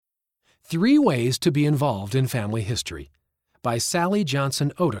3 Ways to be Involved in Family History by Sally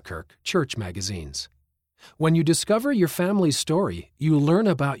Johnson Odekirk, Church Magazines. When you discover your family's story, you learn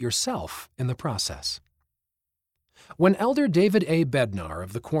about yourself in the process. When Elder David A. Bednar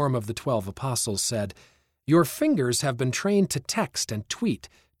of the Quorum of the 12 Apostles said, "Your fingers have been trained to text and tweet,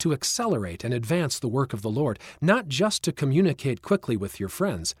 to accelerate and advance the work of the Lord, not just to communicate quickly with your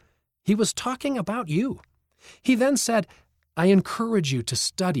friends," he was talking about you. He then said, "I encourage you to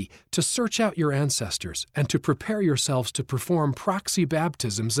study, to search out your ancestors, and to prepare yourselves to perform proxy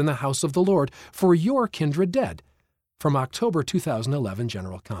baptisms in the house of the Lord for your kindred dead," from October 2011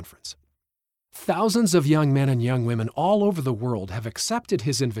 General Conference. Thousands of young men and young women all over the world have accepted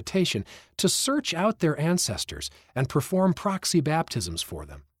his invitation to search out their ancestors and perform proxy baptisms for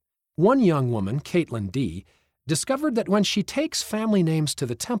them. One young woman, Caitlin D., discovered that when she takes family names to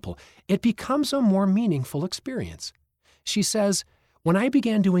the temple, it becomes a more meaningful experience. She says, "When I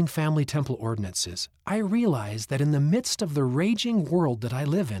began doing family temple ordinances, I realized that in the midst of the raging world that I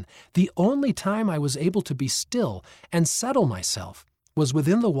live in, the only time I was able to be still and settle myself was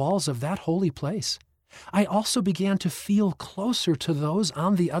within the walls of that holy place. I also began to feel closer to those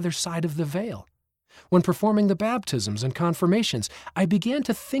on the other side of the veil. When performing the baptisms and confirmations, I began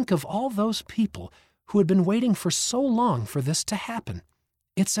to think of all those people who had been waiting for so long for this to happen.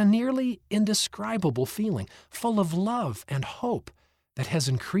 It's a nearly indescribable feeling, full of love and hope, that has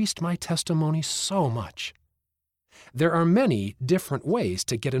increased my testimony so much." There are many different ways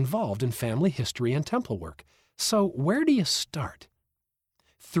to get involved in family history and temple work. So where do you start?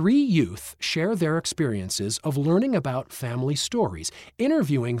 3 youth share their experiences of learning about family stories,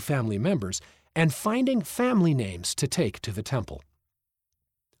 interviewing family members, and finding family names to take to the temple.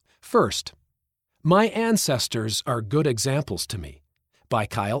 First, "My Ancestors Are Good Examples to Me," by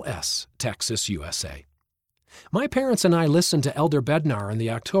Kyle S., Texas, USA. My parents and I listened to Elder Bednar in the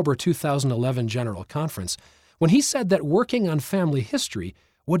October 2011 General Conference when he said that working on family history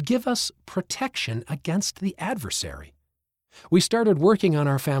would give us protection against the adversary. We started working on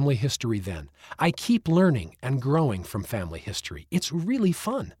our family history then. I keep learning and growing from family history. It's really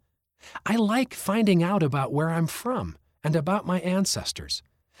fun. I like finding out about where I'm from and about my ancestors.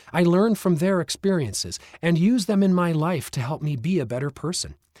 I learn from their experiences and use them in my life to help me be a better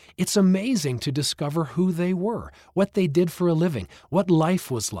person. It's amazing to discover who they were, what they did for a living, what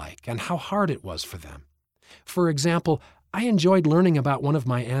life was like, and how hard it was for them. For example, I enjoyed learning about one of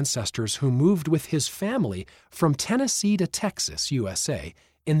my ancestors who moved with his family from Tennessee to Texas, USA,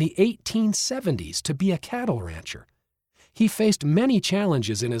 in the 1870s to be a cattle rancher. He faced many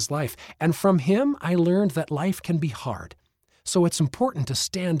challenges in his life, and from him I learned that life can be hard. So it's important to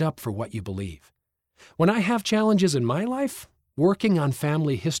stand up for what you believe. When I have challenges in my life, working on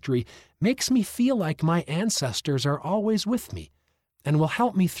family history makes me feel like my ancestors are always with me and will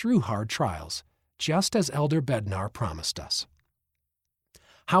help me through hard trials, just as Elder Bednar promised us.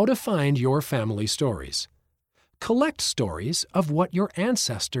 How to find your family stories. Collect stories of what your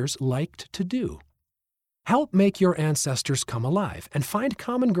ancestors liked to do. Help make your ancestors come alive and find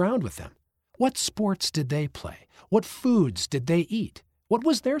common ground with them. What sports did they play? What foods did they eat? What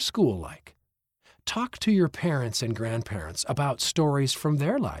was their school like? Talk to your parents and grandparents about stories from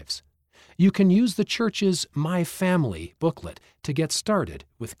their lives. You can use the church's My Family booklet to get started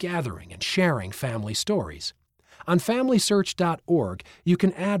with gathering and sharing family stories. On FamilySearch.org, you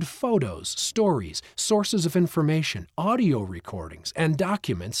can add photos, stories, sources of information, audio recordings, and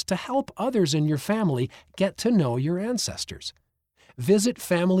documents to help others in your family get to know your ancestors. Visit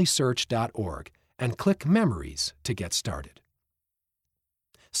FamilySearch.org and click Memories to get started.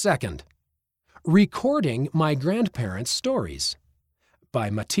 Second, Recording My Grandparents' Stories by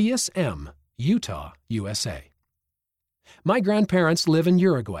Matthias M., Utah, USA. My grandparents live in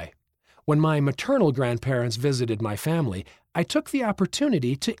Uruguay. When my maternal grandparents visited my family, I took the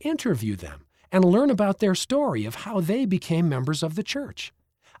opportunity to interview them and learn about their story of how they became members of the church.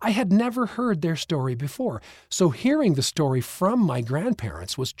 I had never heard their story before, so hearing the story from my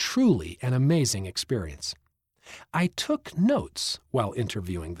grandparents was truly an amazing experience. I took notes while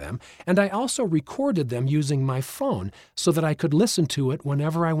interviewing them, and I also recorded them using my phone so that I could listen to it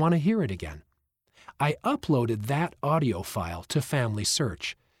whenever I want to hear it again. I uploaded that audio file to Family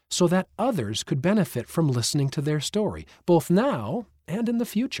Search so that others could benefit from listening to their story, both now and in the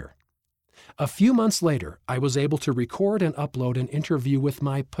future. A few months later, I was able to record and upload an interview with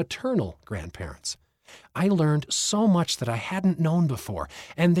my paternal grandparents. I learned so much that I hadn't known before,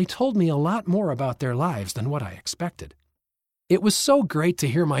 and they told me a lot more about their lives than what I expected. It was so great to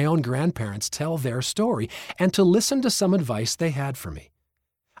hear my own grandparents tell their story and to listen to some advice they had for me.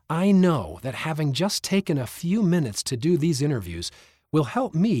 I know that having just taken a few minutes to do these interviews will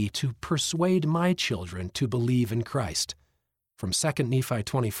help me to persuade my children to believe in Christ. From 2 Nephi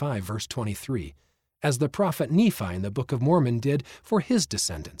 25, verse 23, as the prophet Nephi in the Book of Mormon did for his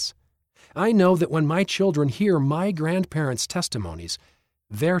descendants. I know that when my children hear my grandparents' testimonies,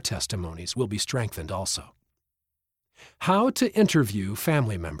 their testimonies will be strengthened also. How to interview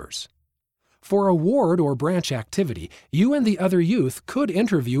family members. For a ward or branch activity, you and the other youth could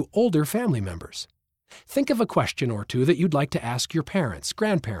interview older family members. Think of a question or two that you'd like to ask your parents,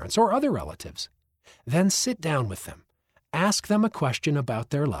 grandparents, or other relatives. Then sit down with them, ask them a question about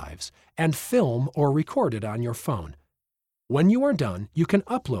their lives, and film or record it on your phone. When you are done, you can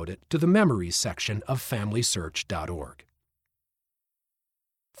upload it to the Memories section of FamilySearch.org.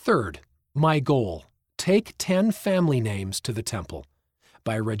 Third, my goal. Take 10 family names to the temple.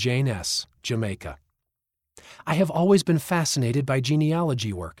 By Rajane S., Jamaica. I have always been fascinated by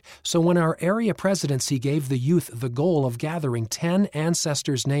genealogy work, so when our area presidency gave the youth the goal of gathering 10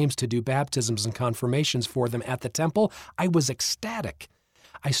 ancestors' names to do baptisms and confirmations for them at the temple, I was ecstatic.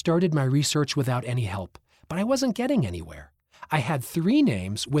 I started my research without any help, but I wasn't getting anywhere. I had 3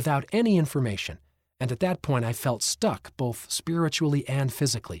 names without any information, and at that point I felt stuck both spiritually and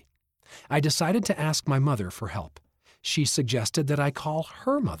physically. I decided to ask my mother for help. She suggested that I call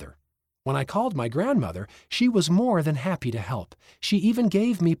her mother. When I called my grandmother, she was more than happy to help. She even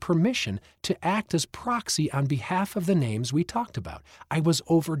gave me permission to act as proxy on behalf of the names we talked about. I was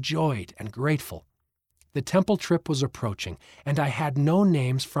overjoyed and grateful. The temple trip was approaching, and I had no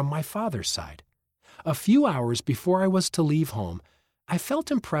names from my father's side. A few hours before I was to leave home, I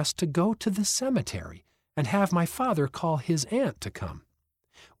felt impressed to go to the cemetery and have my father call his aunt to come.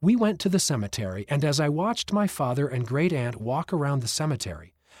 We went to the cemetery, and as I watched my father and great-aunt walk around the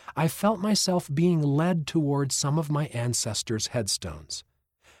cemetery, I felt myself being led toward some of my ancestors' headstones.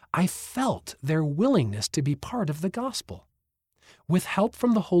 I felt their willingness to be part of the gospel. With help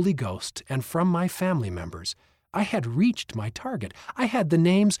from the Holy Ghost and from my family members, I had reached my target. I had the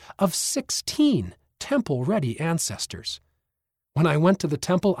names of 16 temple-ready ancestors. When I went to the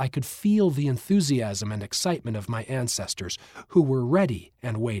temple, I could feel the enthusiasm and excitement of my ancestors, who were ready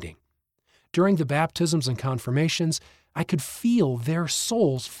and waiting. During the baptisms and confirmations, I could feel their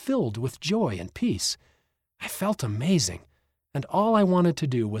souls filled with joy and peace. I felt amazing, and all I wanted to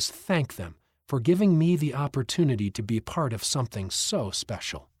do was thank them for giving me the opportunity to be part of something so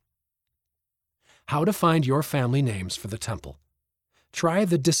special. How to find your family names for the temple. Try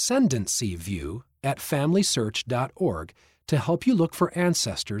the Descendancy view at FamilySearch.org to help you look for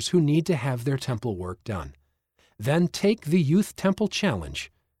ancestors who need to have their temple work done. Then take the Youth Temple Challenge.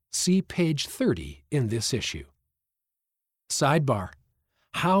 See page 30 in this issue. Sidebar: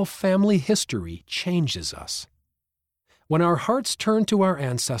 How family history changes us. When our hearts turn to our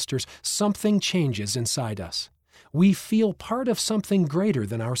ancestors, something changes inside us. We feel part of something greater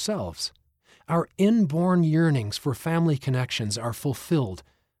than ourselves. Our inborn yearnings for family connections are fulfilled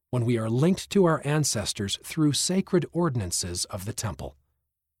when we are linked to our ancestors through sacred ordinances of the temple.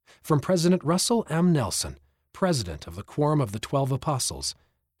 From President Russell M. Nelson, President of the Quorum of the 12 Apostles,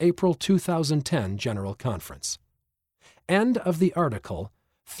 April 2010 General Conference. End of the article,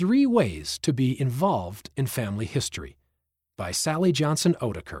 3 Ways to be Involved in Family History, by Sally Johnson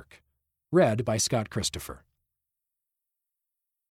Odekirk. Read by Scott Christopher.